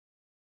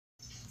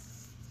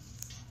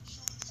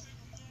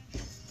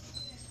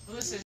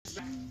Listen.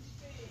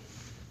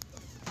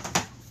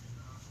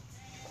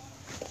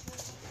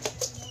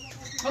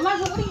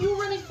 Elijah, what are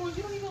you running for?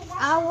 You don't even watch.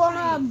 I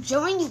wanna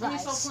join you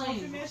guys.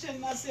 Confirmation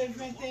là c'est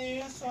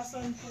 21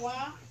 63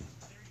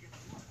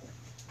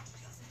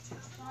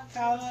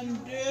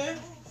 42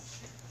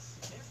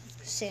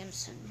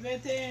 Samson.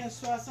 21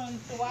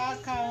 63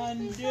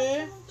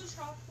 42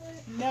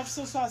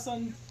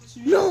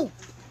 968.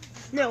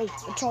 No,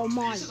 it's all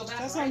mine. You took a bath,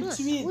 Plus, right?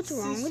 what's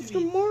wrong with the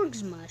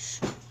morgues mush?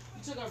 You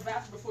took a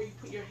bath before you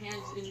put your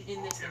hands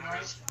in this thing,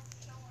 right?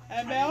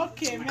 Eh ben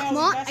ok, Come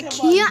on, I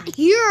can't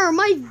hear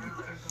my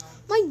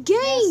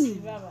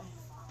game. Bye bye.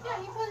 Yeah,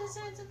 he put his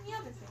hands in the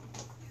other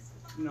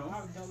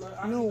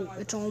thing. No,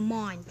 it's all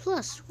mine.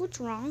 Plus, what's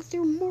wrong with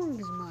your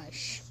morgues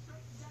mush?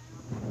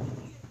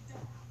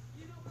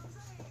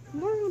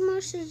 Morgues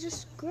mush is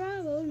just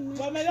gravel.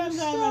 Bon, mesdames et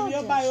messieurs,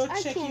 yo ba yo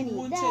I check can't in eat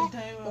moun that.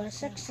 c'est But a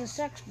sex is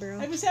sex, bro.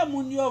 Et puis c'est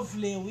moun yo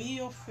vle, oui,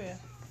 yo fait.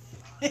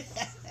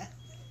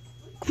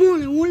 Come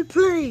on, I want to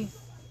play.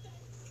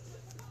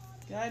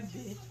 God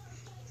bitch.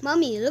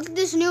 Mommy, look at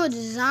this new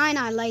design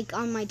I like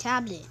on my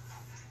tablet.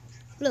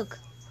 Look.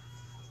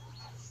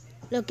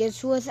 Look,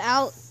 it's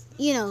without,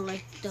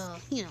 like the,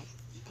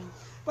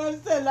 Parce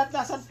que la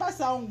personne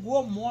passe à un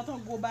gros monte, un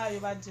gros bar, il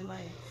va dire là.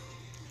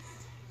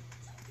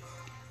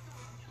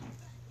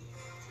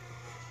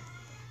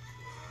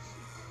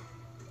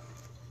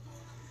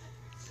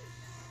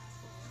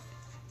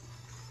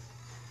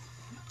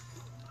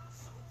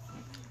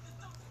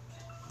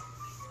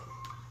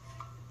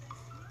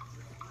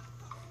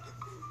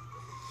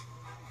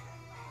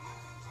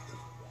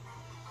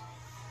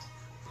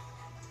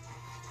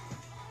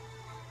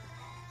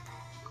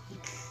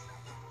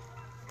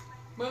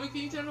 Mommy,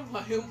 can you turn the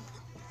volume?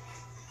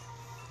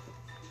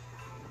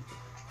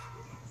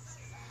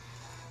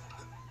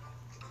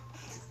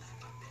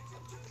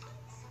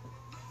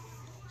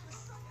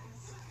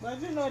 But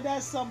you know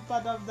there's some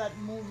part of that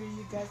movie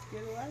you guys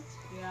can watch?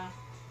 Yeah.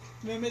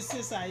 Mais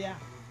c'est ça, yeah.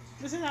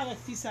 Mais c'est ça le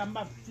fils à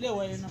m'a play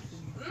ouais non.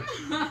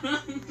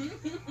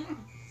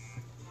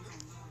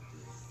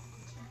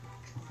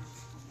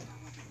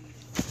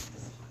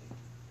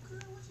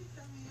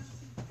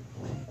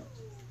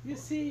 You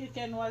see, you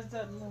can watch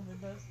that movie,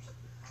 but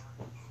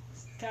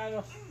kind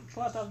of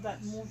part of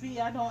that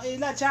movie. I don't. Hey,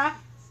 Lacha,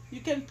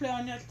 you can play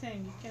on your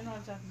thing. You can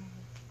watch that movie.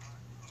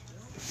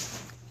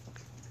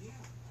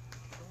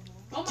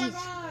 Oh my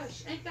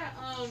gosh! Ain't that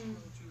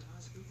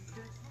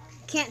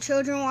Can't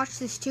children watch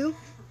this too?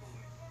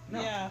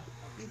 No. Yeah,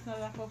 it's not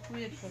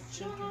appropriate for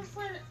children.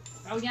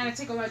 Oh, we gotta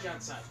take Elijah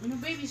outside. We need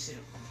babysit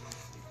him.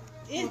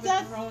 Is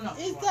that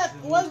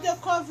what's the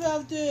cover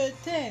of the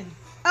thing?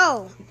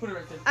 Oh, Put it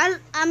right there.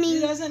 I He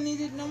mean, doesn't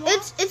need it no more.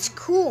 it's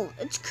cool.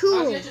 It's I'll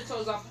cool. get your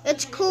toes off.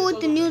 It's cool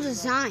with the new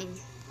design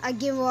I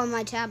give on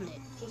my tablet.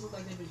 Toes look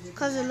like they've been drinking.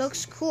 Because it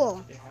looks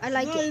cool. I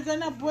like No, it. you're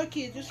gonna break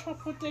it just for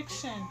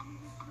protection.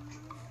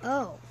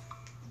 Oh.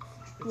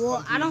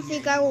 Well, I don't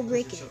think I will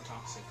break You're it. so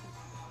toxic.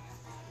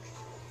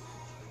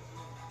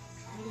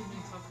 What do you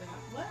mean toxic?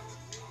 What?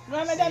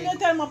 Ouais, mesdames, ne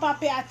tellement pas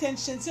pay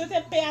attention. Si vous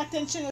te pay attention,